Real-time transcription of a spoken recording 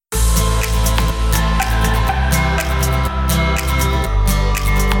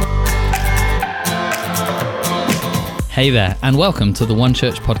Hey there, and welcome to the One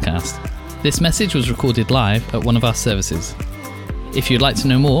Church podcast. This message was recorded live at one of our services. If you'd like to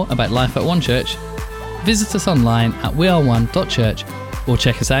know more about life at One Church, visit us online at weareone.church or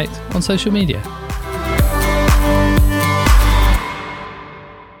check us out on social media.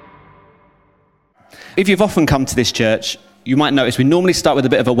 If you've often come to this church, you might notice we normally start with a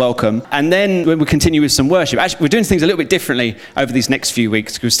bit of a welcome, and then when we continue with some worship. Actually, we're doing things a little bit differently over these next few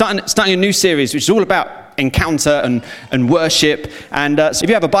weeks. We're starting a new series, which is all about encounter and worship. And so if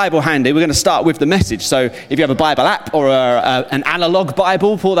you have a Bible handy, we're going to start with the message. So if you have a Bible app or an analog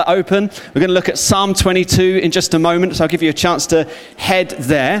Bible, pull that open. We're going to look at Psalm 22 in just a moment, so I'll give you a chance to head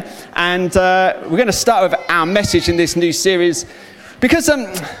there. And we're going to start with our message in this new series, because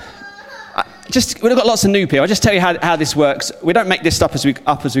we've got lots of new people. I'll just tell you how this works. We don't make this up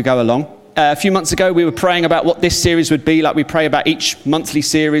as we go along. A few months ago, we were praying about what this series would be like. We pray about each monthly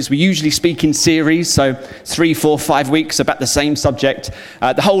series. We usually speak in series, so 3, 4, 5 weeks about the same subject.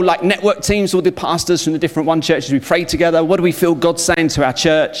 The whole network teams, all the pastors from the different One Churches, we pray together. What do we feel God's saying to our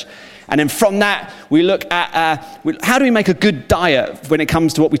church? And then from that, we look at how do we make a good diet when it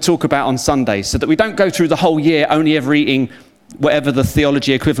comes to what we talk about on Sundays, so that we don't go through the whole year only ever eating whatever the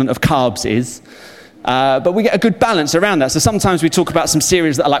theology equivalent of carbs is. But we get a good balance around that. So sometimes we talk about some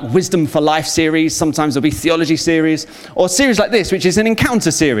series that are like Wisdom for Life series. Sometimes there'll be theology series, or a series like this, which is an encounter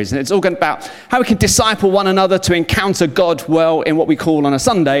series. And it's all about how we can disciple one another to encounter God well in what we call on a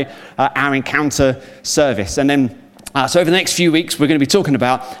Sunday, our encounter service. And then so over the next few weeks, we're going to be talking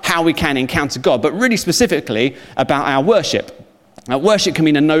about how we can encounter God, but really specifically about our worship. Now, worship can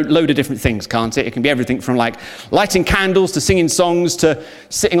mean a load of different things, can't it? It can be everything from lighting candles to singing songs to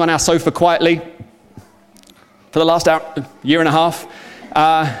sitting on our sofa quietly for the last year and a half,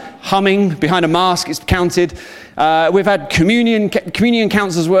 humming behind a mask is counted. We've had communion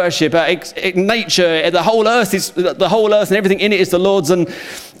counts as worship. Nature, the whole earth and everything in it is the Lord's, and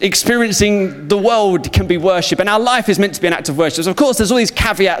experiencing the world can be worship. And our life is meant to be an act of worship. So of course, there's all these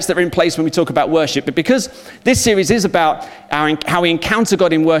caveats that are in place when we talk about worship. But because this series is about how we encounter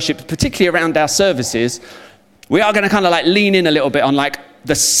God in worship, particularly around our services, we are going to kind of lean in a little bit on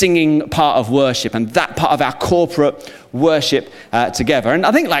the singing part of worship and that part of our corporate worship together. And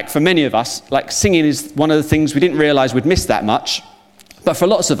I think for many of us, singing is one of the things we didn't realize we'd miss that much. But for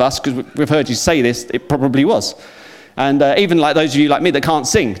lots of us, because we've heard you say this, it probably was. And even those of you like me that can't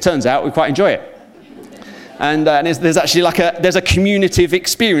sing, turns out we quite enjoy it. And there's actually there's a communitive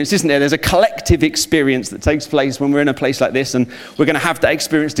experience, isn't there? There's a collective experience that takes place when we're in a place like this, and we're going to have that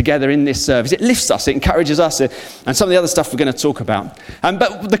experience together in this service. It lifts us, it encourages us, and some of the other stuff we're going to talk about.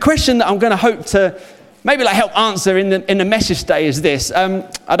 But the question that I'm going to hope to maybe help answer in the message today is this.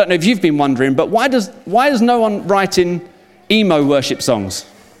 I don't know if you've been wondering, but why does no one write in emo worship songs?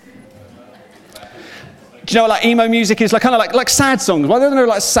 Do you know what emo music is? Kind of like sad songs. Why are there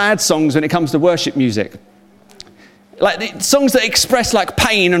no sad songs when it comes to worship music? Songs that express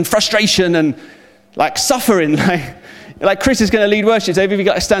pain and frustration and suffering. Chris is going to lead worship. So if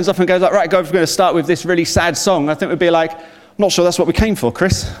he stands up and goes right, God, we're going to start with this really sad song, I think we'd be I'm not sure that's what we came for,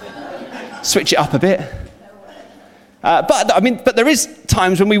 Chris. Switch it up a bit. But there is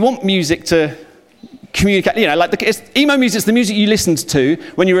times when we want music to communicate. Emo music's the music you listened to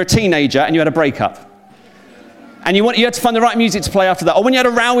when you were a teenager and you had a breakup, and you had to find the right music to play after that, or when you had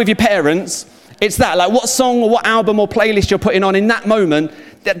a row with your parents. It's that, what song or what album or playlist you're putting on in that moment,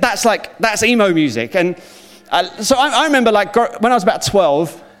 that's emo music. And so I remember when I was about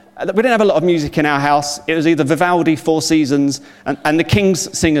 12, we didn't have a lot of music in our house. It was either Vivaldi, Four Seasons, and the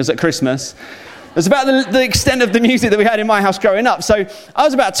King's Singers at Christmas. It was about the extent of the music that we had in my house growing up. So I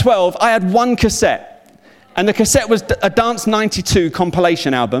was about 12, I had one cassette. And the cassette was a Dance 92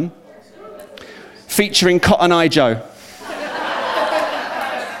 compilation album featuring Cotton Eye Joe.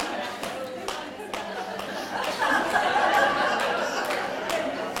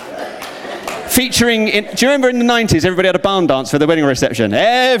 Do you remember in the 90s, everybody had a barn dance for the wedding reception? All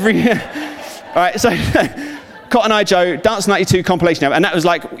right, so Cotton Eye Joe, Dance 92 compilation album. And that was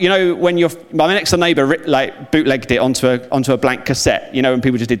when my next door neighbour bootlegged it onto a blank cassette, when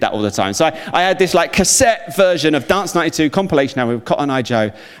people just did that all the time. So I had this cassette version of Dance 92 compilation album with Cotton Eye Joe.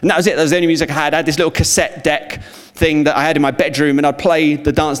 And that was it, that was the only music I had. I had this little cassette deck thing that I had in my bedroom, and I'd play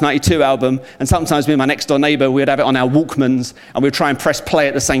the Dance 92 album, and sometimes me and my next door neighbour, we'd have it on our Walkmans, and we'd try and press play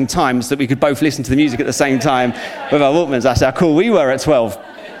at the same time so that we could both listen to the music at the same time with our Walkmans. That's how cool we were at 12.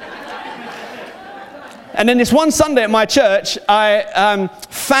 And then this one Sunday at my church, I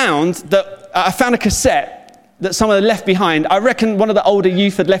found a cassette that someone had left behind. I reckon one of the older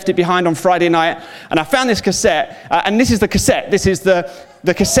youth had left it behind on Friday night, and I found this cassette, and this is the cassette. This is the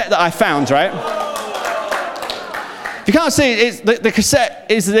cassette that I found, right? If you can't see it, the cassette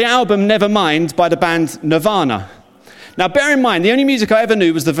is the album Nevermind by the band Nirvana. Now, bear in mind, the only music I ever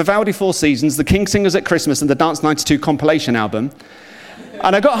knew was the Vivaldi Four Seasons, the King Singers at Christmas, and the Dance 92 compilation album.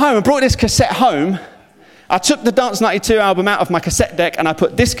 And I got home and brought this cassette home. I took the Dance 92 album out of my cassette deck and I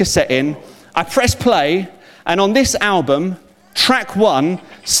put this cassette in. I pressed play, and on this album, track 1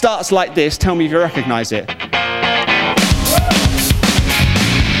 starts like this. Tell me if you recognize it.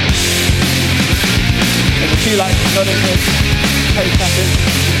 There's a few like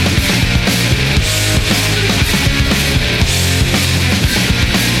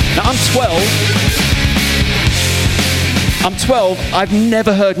Now, I'm 12. I've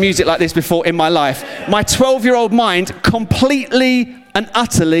never heard music like this before in my life. My 12-year-old mind completely and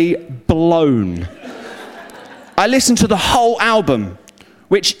utterly blown. I listened to the whole album,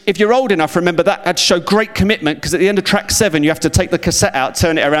 which, if you're old enough, remember that had to show great commitment, because at the end of track 7, you have to take the cassette out,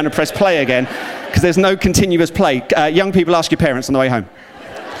 turn it around and press play again, because there's no continuous play. Young people, ask your parents on the way home.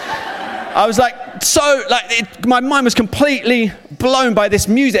 I was my mind was completely blown by this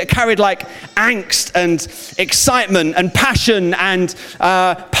music. It carried like angst and excitement and passion and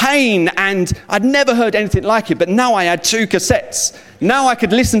pain, and I'd never heard anything like it. But now I had 2 cassettes. Now I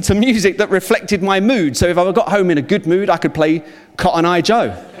could listen to music that reflected my mood. So if I got home in a good mood, I could play Cotton Eye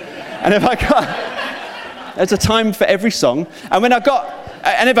Joe. And there's a time for every song. And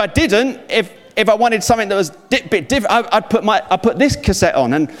if I didn't, if I wanted something that was a bit different, I put this cassette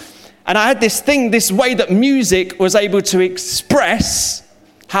on, and I had this way that music was able to express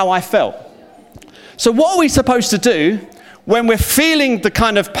how I felt. So what are we supposed to do when we're feeling the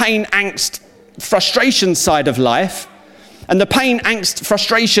kind of pain, angst, frustration side of life, and the pain, angst,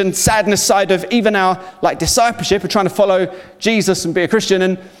 frustration, sadness side of even our discipleship, we're trying to follow Jesus and be a Christian,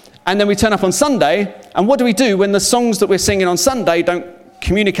 and then we turn up on Sunday, and what do we do when the songs that we're singing on Sunday don't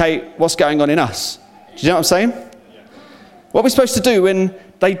communicate what's going on in us? Do you know what I'm saying? What are we supposed to do when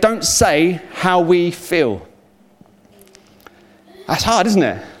they don't say how we feel? That's hard, isn't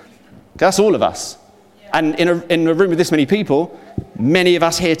it? That's all of us. And in a room with this many people, many of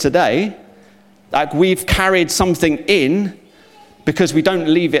us here today, we've carried something in because we don't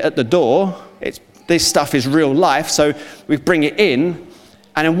leave it at the door. This stuff is real life, so we bring it in.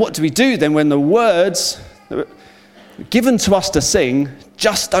 And then what do we do then when the words that are given to us to sing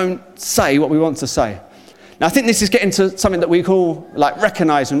just don't say what we want to say? Now, I think this is getting to something that we call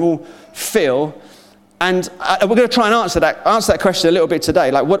recognize and all feel. And we're going to try and answer that question a little bit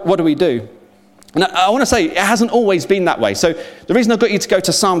today. What do we do? And I want to say it hasn't always been that way. So the reason I've got you to go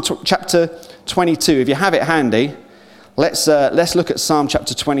to Psalm chapter 22, if you have it handy, let's look at Psalm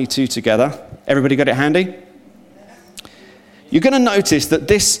chapter 22 together. Everybody got it handy? You're going to notice that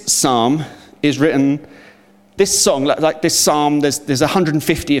this psalm is written. This song, this psalm, there's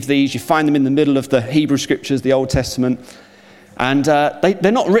 150 of these. You find them in the middle of the Hebrew scriptures, the Old Testament. And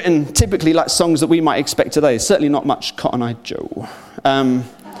they're not written typically like songs that we might expect today. It's certainly not much Cotton Eye Joe.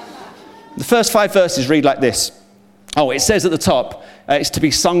 The first 5 verses read like this. It says at the top, it's to be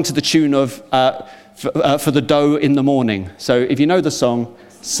sung to the tune of For the Doe in the Morning. So if you know the song,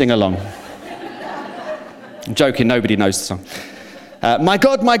 sing along. I'm joking, nobody knows the song. My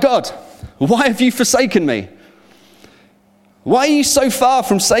God, why have you forsaken me? Why are you so far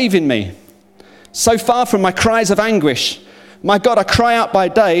from saving me? So far from my cries of anguish? My God, I cry out by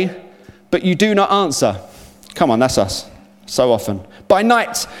day, but you do not answer. Come on, that's us. So often. By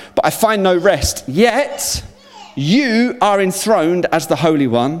night, but I find no rest. Yet, you are enthroned as the Holy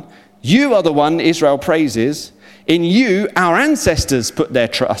One. You are the one Israel praises. In you, our ancestors put their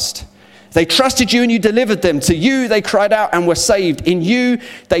trust. They trusted you and you delivered them. To you, they cried out and were saved. In you,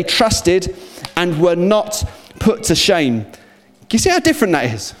 they trusted and were not put to shame. Can you see how different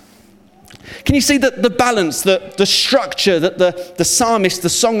that is? Can you see the balance, the structure that the psalmist, the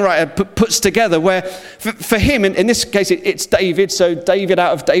songwriter puts together, where for him, in this case, it's David, so David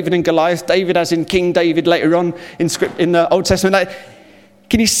out of David and Goliath, David as in King David later on in the Old Testament.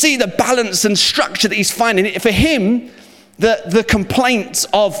 Can you see the balance and structure that he's finding? For him, the complaint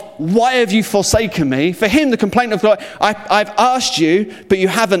of, why have you forsaken me? For him, the complaint of, I've asked you, but you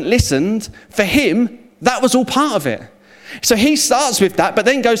haven't listened. For him, that was all part of it. So he starts with that, but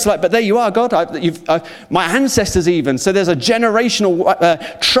then goes to but there you are, God. My ancestors even. So there's a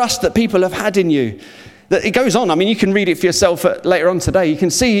generational trust that people have had in you. That it goes on. I mean, you can read it for yourself later on today. You can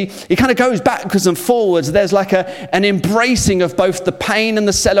see he kind of goes backwards and forwards. There's an embracing of both the pain and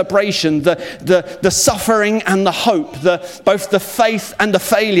the celebration, the suffering and the hope, both the faith and the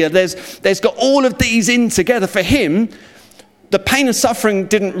failure. There's got all of these in together. For him, the pain and suffering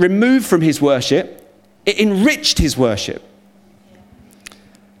didn't remove from his worship. It enriched his worship.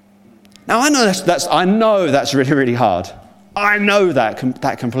 Now, I know that's really, really hard. I know that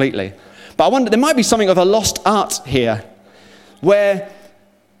completely. But I wonder, there might be something of a lost art here, where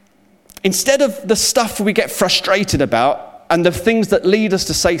instead of the stuff we get frustrated about and the things that lead us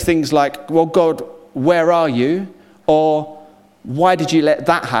to say things like, well, God, where are you? Or why did you let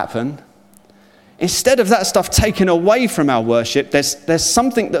that happen? Instead of that stuff taken away from our worship, there's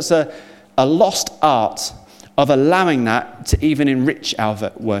something that's a lost art of allowing that to even enrich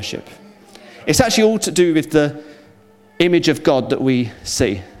our worship. It's actually all to do with the image of God that we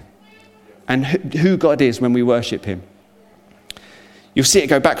see and who God is when we worship him. You'll see it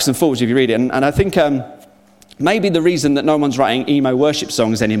go backwards and forwards if you read it. And I think maybe the reason that no one's writing emo worship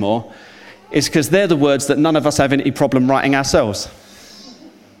songs anymore is because they're the words that none of us have any problem writing ourselves.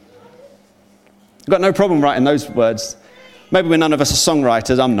 We've got no problem writing those words. Maybe none of us are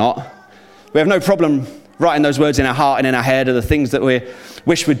songwriters, I'm not. We have no problem writing those words in our heart and in our head, are the things that we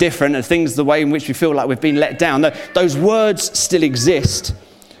wish were different, and things the way in which we feel like we've been let down. Those words still exist,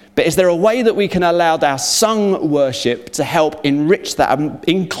 but is there a way that we can allow our sung worship to help enrich that and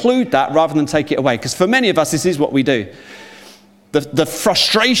include that rather than take it away? Because for many of us, this is what we do. The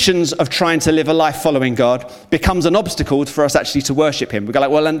frustrations of trying to live a life following God becomes an obstacle for us actually to worship him. We go like,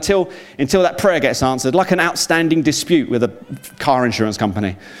 well, until that prayer gets answered, like an outstanding dispute with a car insurance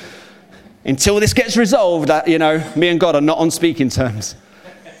company. Until this gets resolved, me and God are not on speaking terms.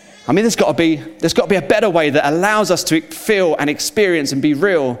 I mean, there's got to be a better way that allows us to feel and experience and be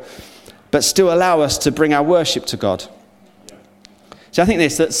real, but still allow us to bring our worship to God. So I think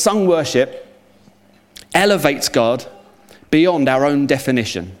that sung worship elevates God beyond our own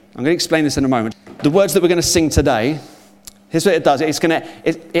definition. I'm going to explain this in a moment. The words that we're going to sing today, here's what it does.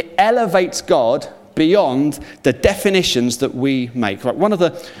 It elevates God beyond the definitions that we make. Right? One of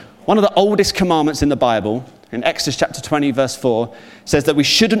the oldest commandments in the Bible, in Exodus chapter 20, verse 4, says that we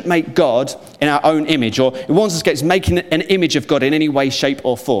shouldn't make God in our own image, or it warns us against making an image of God in any way, shape,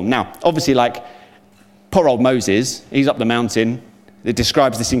 or form. Now, obviously, like poor old Moses, he's up the mountain. It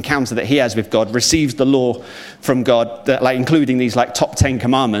describes this encounter that he has with God, receives the law from God, including these top 10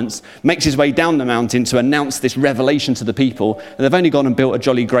 commandments, makes his way down the mountain to announce this revelation to the people. And they've only gone and built a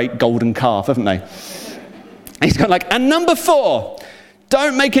jolly great golden calf, haven't they? And he's gone and number 4,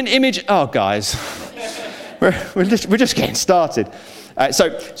 don't make an image. Oh, guys, we're just getting started.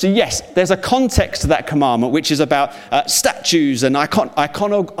 So yes, there's a context to that commandment, which is about statues and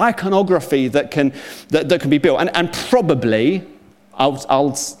iconography that can be built. And probably,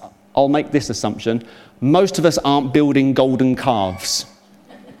 I'll make this assumption, most of us aren't building golden calves.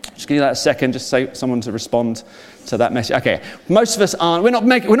 Just give you that a second, just say someone to respond to that message. Okay, most of us aren't. We're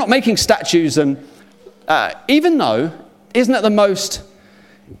not making statues, and even though, isn't that the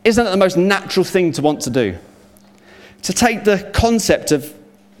most natural thing to want to do? To take the concept of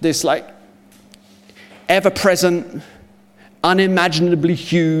this ever-present, unimaginably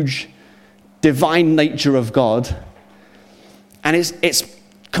huge, divine nature of God, and it's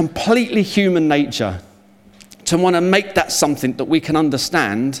completely human nature to want to make that something that we can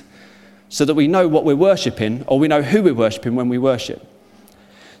understand so that we know what we're worshipping, or we know who we're worshipping when we worship.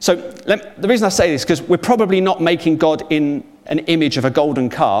 So the reason I say this is because we're probably not making God in an image of a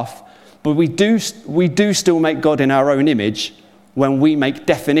golden calf, but we do still make God in our own image when we make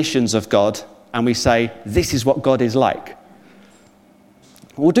definitions of God and we say, this is what God is like.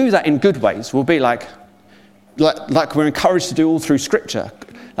 We'll do that in good ways. We'll be like we're encouraged to do all through Scripture.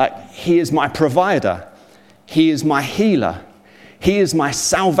 He is my provider. He is my healer. He is my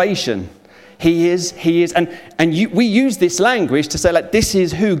salvation. He is, we use this language to say, this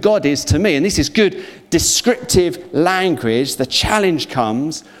is who God is to me. And this is good descriptive language. The challenge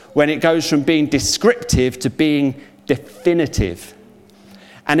comes when it goes from being descriptive to being definitive.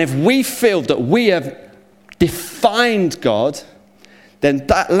 And if we feel that we have defined God, then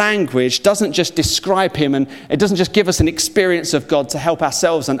that language doesn't just describe him, and it doesn't just give us an experience of God to help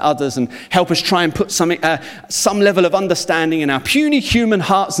ourselves and others and help us try and put some level of understanding in our puny human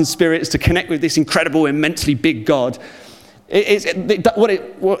hearts and spirits to connect with this incredible, immensely big God.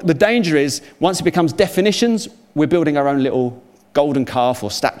 The danger is, once it becomes definitions, we're building our own little golden calf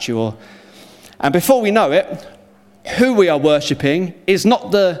or statue. And before we know it, who we are worshipping is not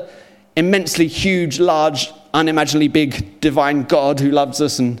the immensely huge, large, unimaginably big divine God who loves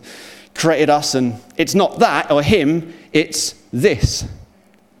us and created us, and it's not that or him, it's this.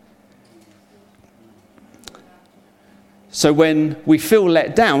 So when we feel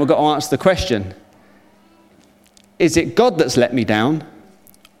let down, we've got to answer the question, is it God that's let me down,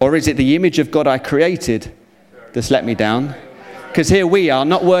 or is it the image of God I created that's let me down? Because here we are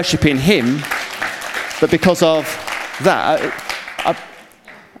not worshipping him, but because of that.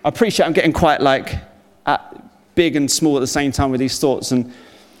 I appreciate I'm getting quite big and small at the same time with these thoughts. And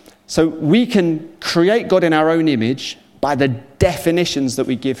so we can create God in our own image by the definitions that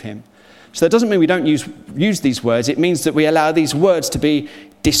we give him. So that doesn't mean we don't use these words. It means that we allow these words to be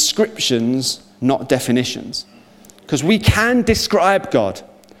descriptions, not definitions. Because we can describe God,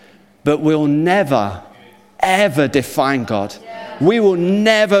 but we'll never, ever define God. We will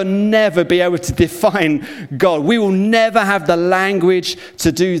never be able to define God. We will never have the language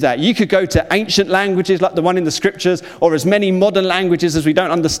to do that. You could go to ancient languages like the one in the scriptures, or as many modern languages as we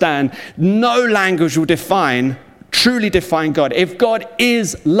don't understand. No language will truly define God. If God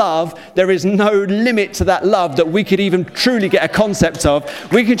is love, there is no limit to that love that we could even truly get a concept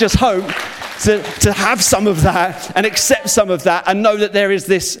of. We can just hope to have some of that and accept some of that and know that there is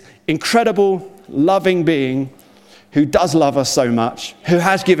this incredible, loving being who does love us so much, who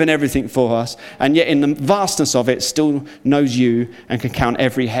has given everything for us, and yet in the vastness of it still knows you and can count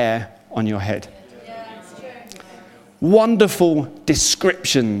every hair on your head. Yeah, that's true. Wonderful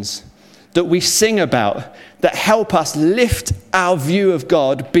descriptions that we sing about that help us lift our view of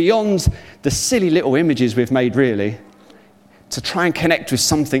God beyond the silly little images we've made, really, to try and connect with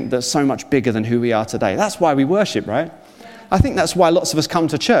something that's so much bigger than who we are today. That's why we worship, right? I think that's why lots of us come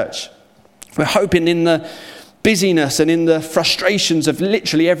to church. We're hoping in the busyness and in the frustrations of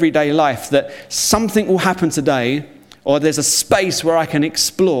literally everyday life that something will happen today, or there's a space where I can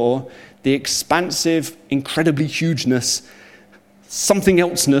explore the expansive, incredibly hugeness, something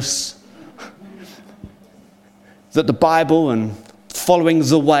elseness that the Bible and following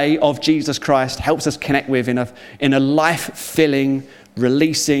the way of Jesus Christ helps us connect with in a life-filling,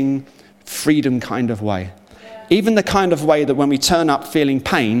 releasing, freedom kind of way. Yeah. Even the kind of way that when we turn up feeling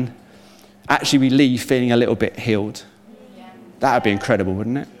pain, actually we leave feeling a little bit healed. Yeah. That would be incredible,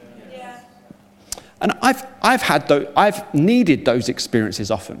 wouldn't it? Yeah. And I've needed those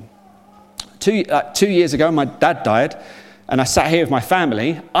experiences often. 2 years ago, my dad died, and I sat here with my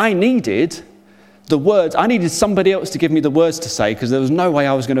family. I needed the words. I needed somebody else to give me the words to say, because there was no way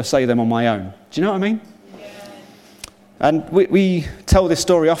I was going to say them on my own. Do you know what I mean? Yeah. And we tell this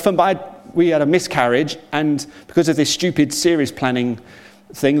story often, but we had a miscarriage, and because of this stupid series planning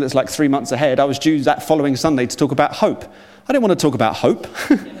thing that's like 3 months ahead, I was due that following Sunday to talk about hope. I didn't want to talk about hope,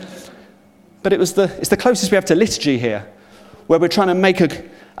 but it's the closest we have to liturgy here, where we're trying to make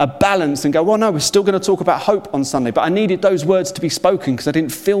a balance and go, well, no, we're still going to talk about hope on Sunday, but I needed those words to be spoken because I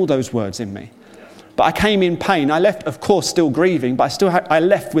didn't feel those words in me. But I came in pain. I left, of course, still grieving, but I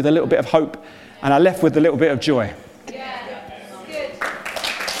left with a little bit of hope, and I left with a little bit of joy. Yeah, good.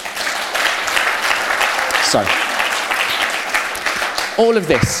 So, all of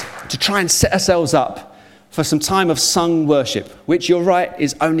this to try and set ourselves up for some time of sung worship, which, you're right,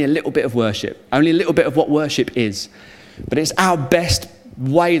 is only a little bit of worship, only a little bit of what worship is. But it's our best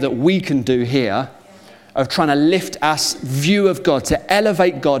way that we can do here of trying to lift our view of God, to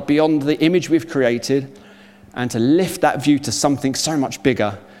elevate God beyond the image we've created, and to lift that view to something so much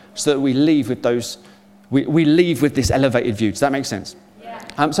bigger, so that we leave with we leave with this elevated view. Does that make sense?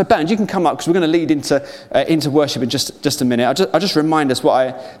 Yeah. So band, you can come up, because we're going to lead into worship in just a minute. I'll just remind us what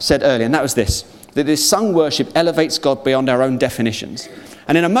I said earlier, and that was this: that this sung worship elevates God beyond our own definitions.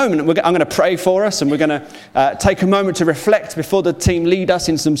 And in a moment, I'm going to pray for us, and we're going to take a moment to reflect before the team lead us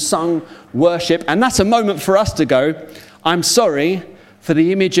in some sung worship. And that's a moment for us to go, I'm sorry for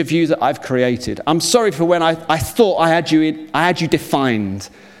the image of you that I've created. I'm sorry for when I thought I had you defined.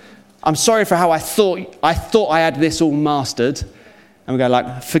 I'm sorry for how I thought I had this all mastered. And we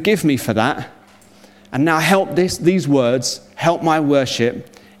go forgive me for that. And now help these words, help my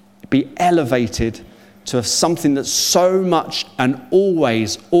worship be elevated to something that's so much and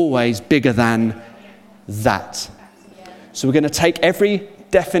always, always bigger than that. So we're going to take every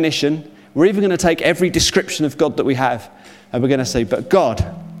definition, we're even going to take every description of God that we have, and we're going to say, but God,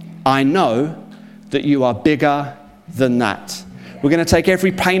 I know that you are bigger than that. We're going to take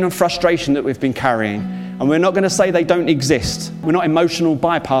every pain and frustration that we've been carrying, and we're not going to say they don't exist. We're not emotional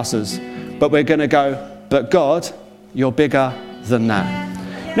bypassers, but we're going to go, but God, you're bigger than that.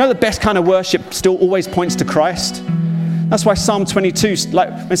 You know, the best kind of worship still always points to Christ. That's why Psalm 22,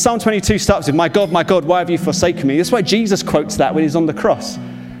 when Psalm 22 starts with, my God, why have you forsaken me? That's why Jesus quotes that when he's on the cross.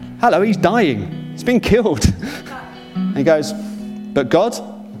 Hello, he's dying. He's been killed. And he goes, but God,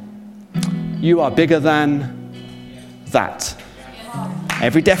 you are bigger than that.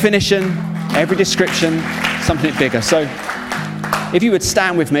 Every definition, every description, something bigger. So if you would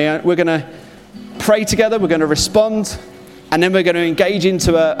stand with me, we're going to pray together, we're going to respond, and then we're going to engage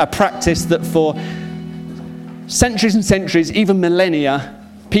into a practice that for centuries and centuries, even millennia,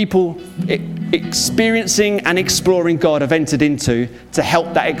 people experiencing and exploring God have entered into to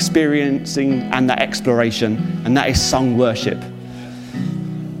help that experiencing and that exploration, and that is sung worship.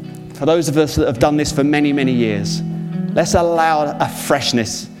 For those of us that have done this for many, many years, let's allow a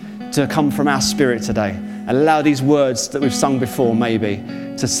freshness to come from our spirit today. Allow these words that we've sung before maybe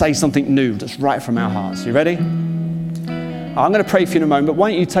to say something new that's right from our hearts. You ready? I'm going to pray for you in a moment, but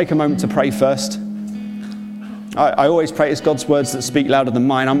why don't you take a moment to pray first? I always pray it's God's words that speak louder than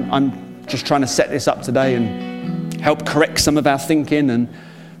mine. I'm just trying to set this up today and help correct some of our thinking and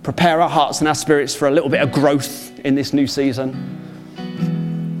prepare our hearts and our spirits for a little bit of growth in this new season.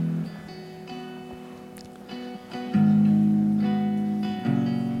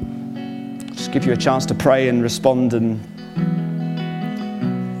 Just give you a chance to pray and respond, and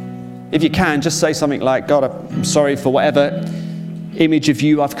if you can, just say something like, God, I'm sorry for whatever image of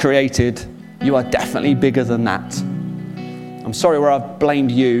you I've created. You are definitely bigger than that. I'm sorry where I've blamed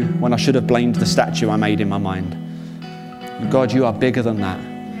you when I should have blamed the statue I made in my mind. God, you are bigger than that.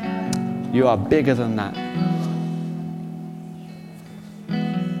 You are bigger than that.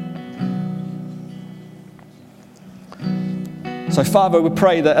 So, Father, we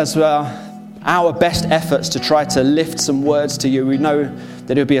pray that as our best efforts to try to lift some words to you, we know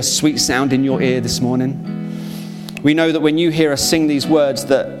that it'll be a sweet sound in your ear this morning. We know that when you hear us sing these words,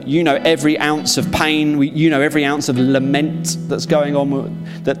 that you know every ounce of pain, you know every ounce of lament that's going on,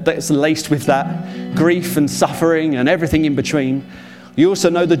 that's laced with that, grief and suffering and everything in between. You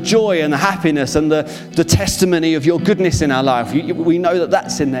also know the joy and the happiness and the testimony of your goodness in our life. We know that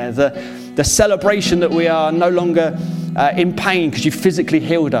that's in there. The celebration that we are no longer in pain because you physically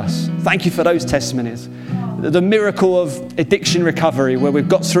healed us. Thank you for those testimonies. The miracle of addiction recovery, where we've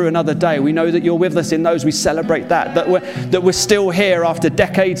got through another day. We know that you're with us in those. We celebrate that we're still here after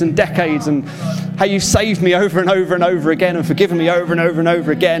decades and decades, and how you've saved me over and over and over again and forgiven me over and over and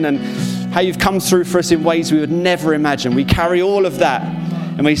over again, and how you've come through for us in ways we would never imagine. We carry all of that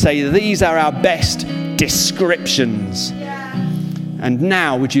and we say, these are our best descriptions. And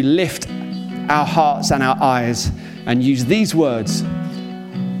now would you lift our hearts and our eyes and use these words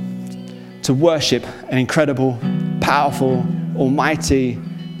to worship an incredible, powerful, almighty,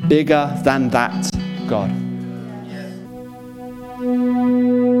 bigger than that God.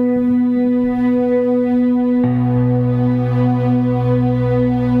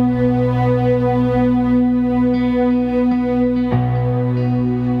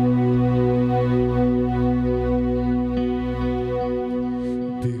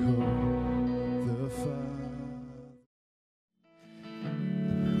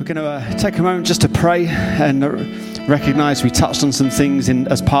 We're going to take a moment just to pray and recognize we touched on some things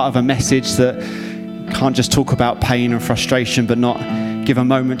as part of a message that can't just talk about pain and frustration, but not give a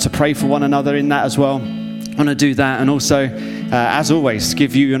moment to pray for one another in that as well. I want to do that, and also, as always,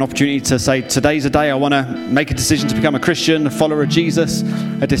 give you an opportunity to say, today's a day I want to make a decision to become a Christian, a follower of Jesus,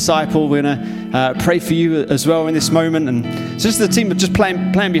 a disciple. We're going to pray for you as well in this moment. And so just the team just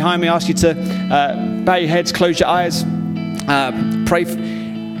playing behind me, I ask you to bow your heads, close your eyes,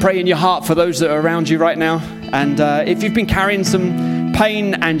 pray in your heart for those that are around you right now. And if you've been carrying some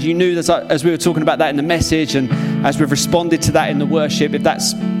pain and you knew that, as we were talking about that in the message and as we've responded to that in the worship,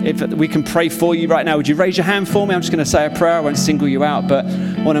 if we can pray for you right now, would you raise your hand for me? I'm just going to say a prayer. I won't single you out, but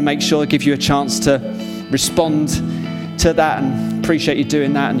I want to make sure I give you a chance to respond to that, and appreciate you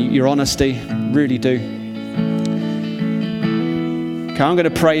doing that and your honesty. Really do. Okay, I'm going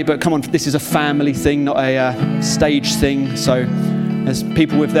to pray, but come on, this is a family thing, not a stage thing. So as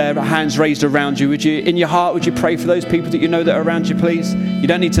people with their hands raised around you, would you, in your heart, would you pray for those people that you know that are around you, please? You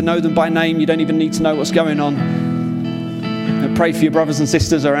don't need to know them by name. You don't even need to know what's going on. And pray for your brothers and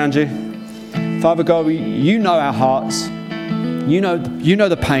sisters around you. Father God, you know our hearts. You know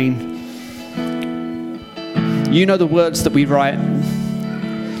the pain. You know the words that we write.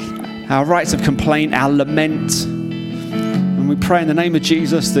 Our rights of complaint, our lament. And we pray in the name of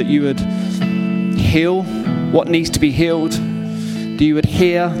Jesus that you would heal what needs to be healed. That you would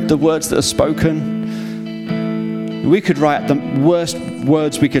hear the words that are spoken. We could write the worst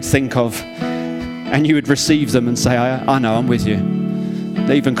words we could think of, and you would receive them and say, I know, I'm with you.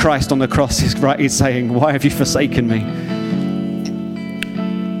 Even Christ on the cross is saying, why have you forsaken me?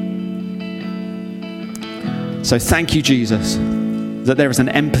 So thank you, Jesus, that there is an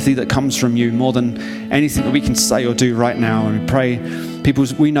empathy that comes from you more than anything that we can say or do right now. And we pray,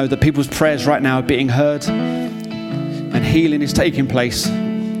 we know that people's prayers right now are being heard and healing is taking place,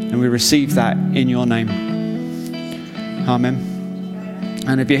 and we receive that in your name. Amen.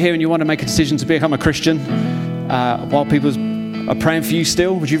 And if you're here and you want to make a decision to become a Christian, while people are praying for you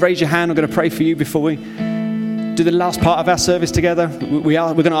still, would you raise your hand? I'm going to pray for you before we do the last part of our service together. We're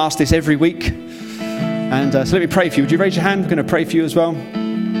going to ask this every week. And so let me pray for you. Would you raise your hand? We're going to pray for you as well.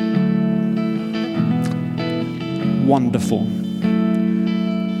 Wonderful.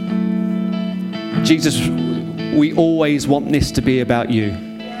 Jesus, we always want this to be about you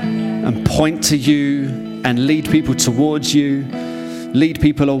and point to you and lead people towards you, lead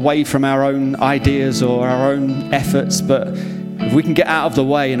people away from our own ideas or our own efforts. But if we can get out of the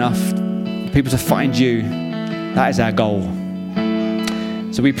way enough for people to find you, that is our goal.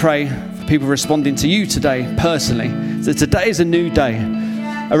 So we pray for people responding to you today personally. So today is a new day,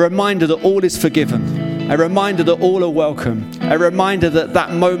 a reminder that all is forgiven, a reminder that all are welcome, a reminder that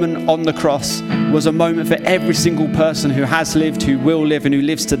that moment on the cross was a moment for every single person who has lived, who will live, and who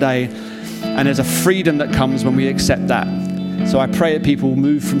lives today. And there's a freedom that comes when we accept that. So I pray that people will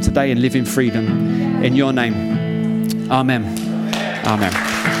move from today and live in freedom. In your name. Amen.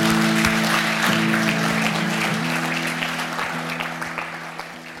 Amen.